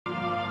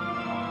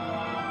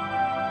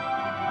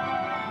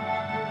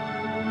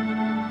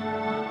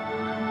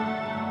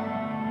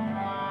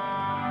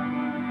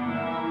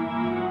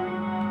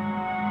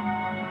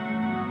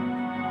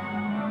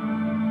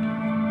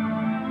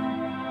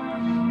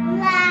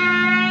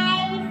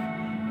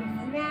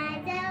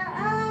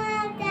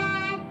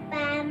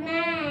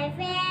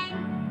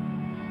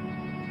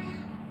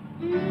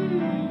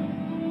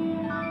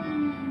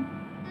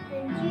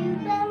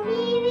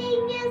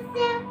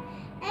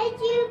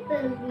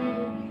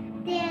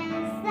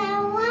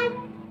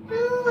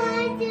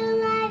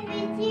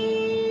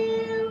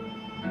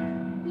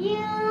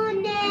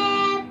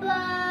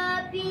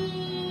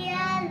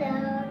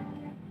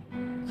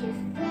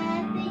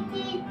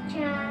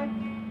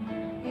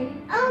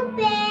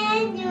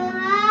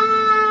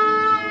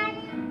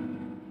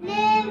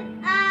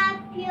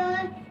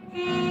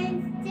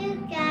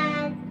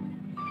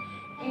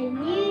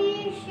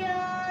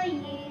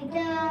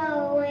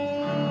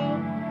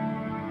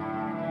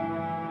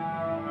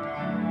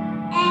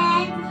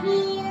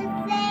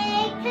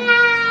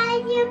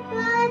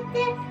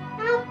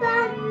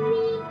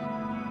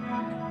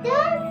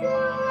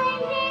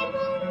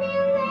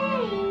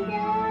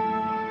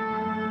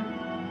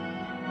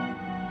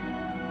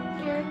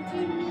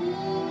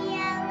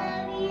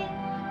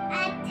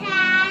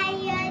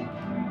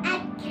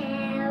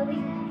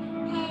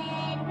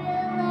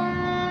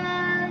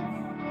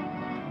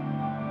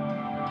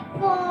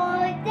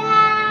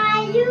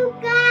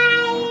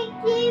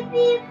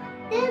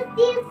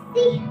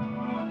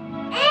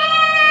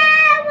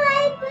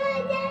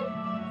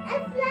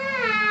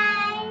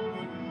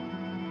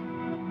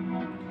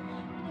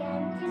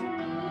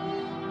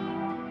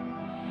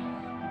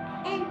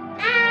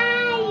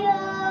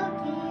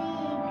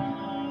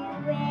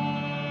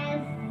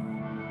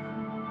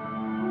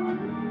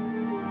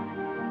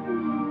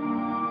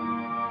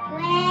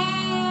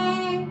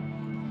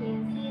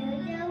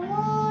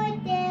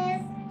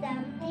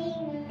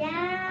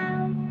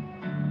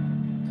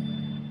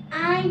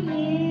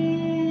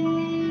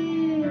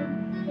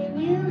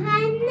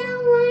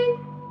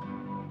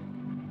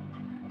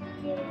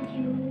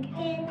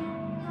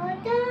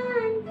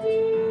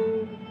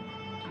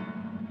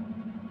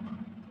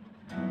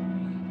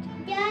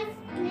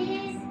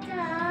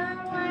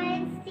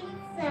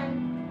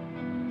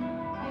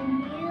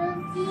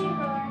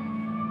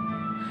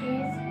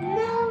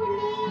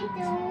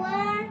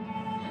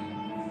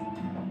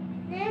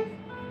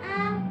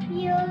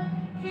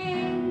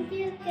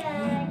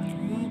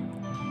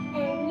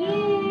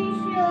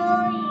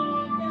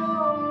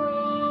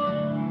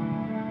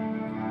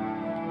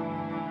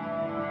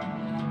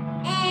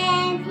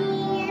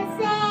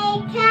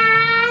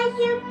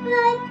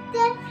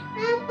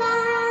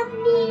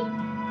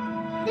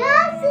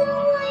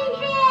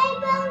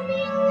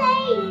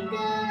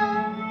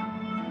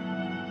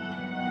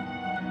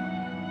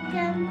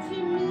to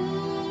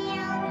me,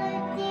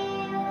 I'll do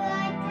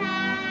a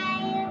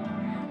tired.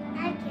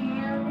 I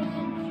carry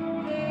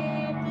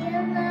heavy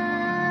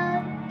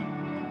load.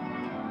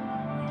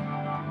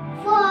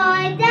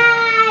 For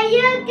that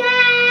you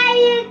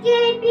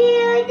give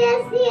you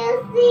this you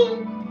see,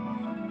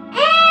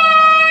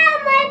 and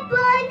my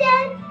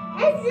burden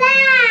is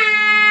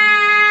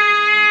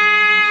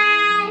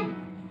light.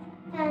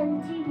 Come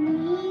to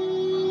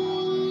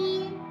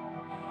me,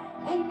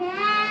 and I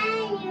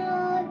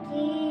will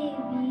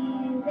give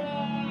you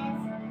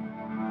rest.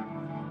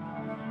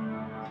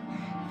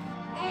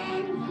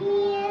 And he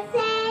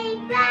say,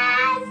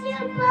 cast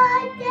your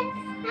burden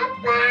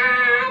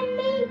upon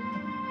me.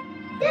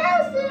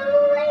 Those who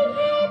will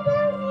help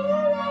you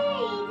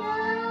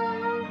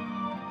later.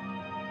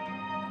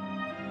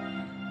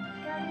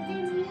 Come to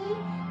me,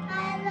 I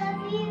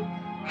love you.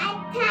 I'm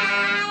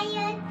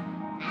tired.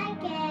 I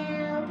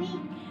can't be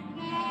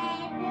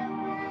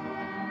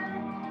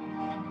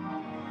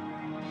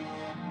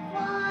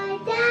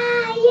for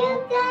that you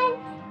got,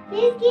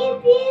 you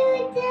give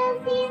you the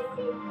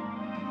season.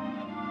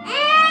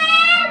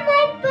 And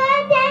my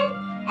burden